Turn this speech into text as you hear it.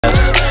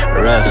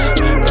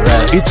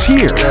It's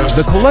here,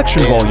 the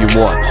Collection Volume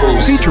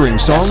 1, featuring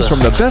songs from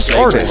the best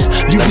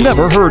artists you've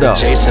never heard of.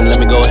 Jason, let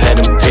me go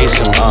ahead and pace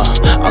him.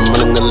 I'm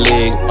running the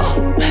league.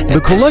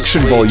 The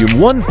Collection Volume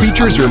 1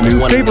 features your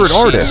new favorite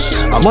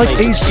artists, like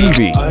Ace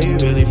TV. Are you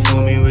really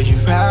for me? Would you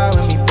ride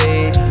with me,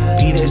 babe?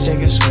 Be there,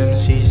 take a swim,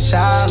 see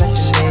silent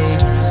name.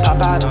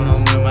 Pop out on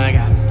the room, I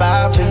got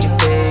 5 for you,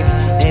 babe.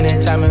 Ain't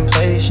that time and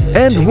place.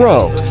 And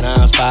Row.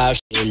 9-5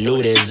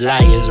 looters,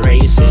 liars,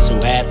 racists who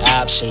had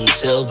options,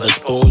 silver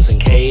spoons and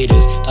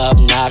caters,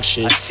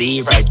 obnoxious,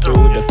 see right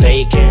through the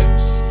bacon.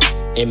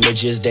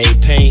 Images they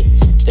paint,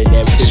 they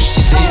never. If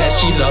she say that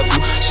she love you,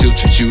 she'll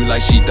treat you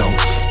like she don't.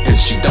 If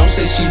she don't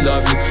say she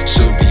love you,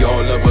 she'll be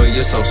all over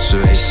your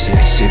social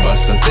she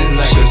bust something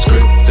like a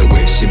script. The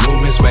way she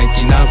moving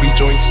swanky, now we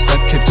joints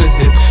stuck hip to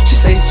hip. She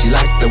say she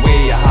like the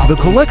way I hop. The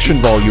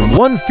Collection Volume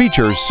 1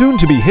 features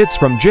soon-to-be hits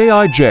from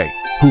J.I.J.,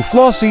 Who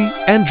Flossy,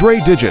 and Dre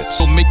Digits.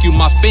 Don't make you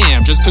my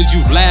fam, just cause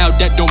you loud,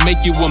 that don't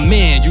make you a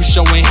man. You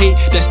showing hate,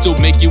 that still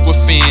make you a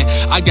fan.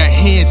 I got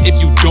hands if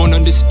you don't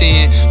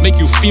understand. Make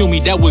you feel me,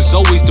 that was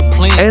always the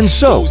plan. And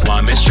so,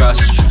 want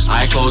mistrust,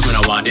 I close when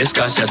I want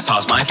discuss. Just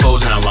toss my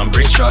foes when I want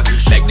bring truck.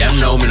 Make them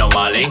know me no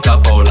want link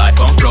up. Oh, life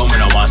on flow,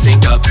 me no want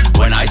sync up.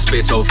 When I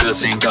spit, so feel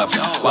sync up.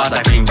 Whilst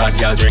I clean back,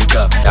 y'all drink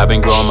up. I've been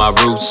growing my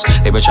roots,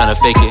 they been trying to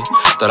fake it.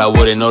 Thought I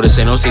wouldn't notice,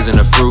 ain't no season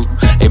of fruit.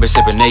 They been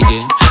sipping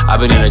naked,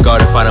 I've been in the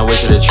garden finding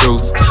ways to the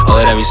truth. All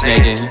of them be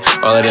snaking,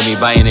 all of them be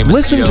biting.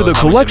 Listen to the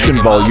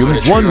Collection Volume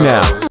 1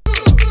 now.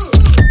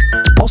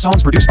 All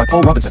songs produced by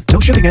Paul Robinson. No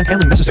shipping and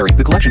handling necessary.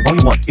 The Collection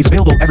Volume 1 is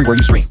available everywhere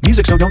you stream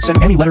music, so don't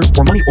send any letters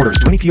or money orders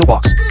to any P.O.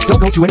 box.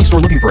 Don't go to any store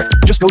looking for it.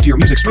 Just go to your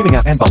music streaming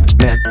app and bump.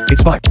 Man,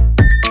 it's fire.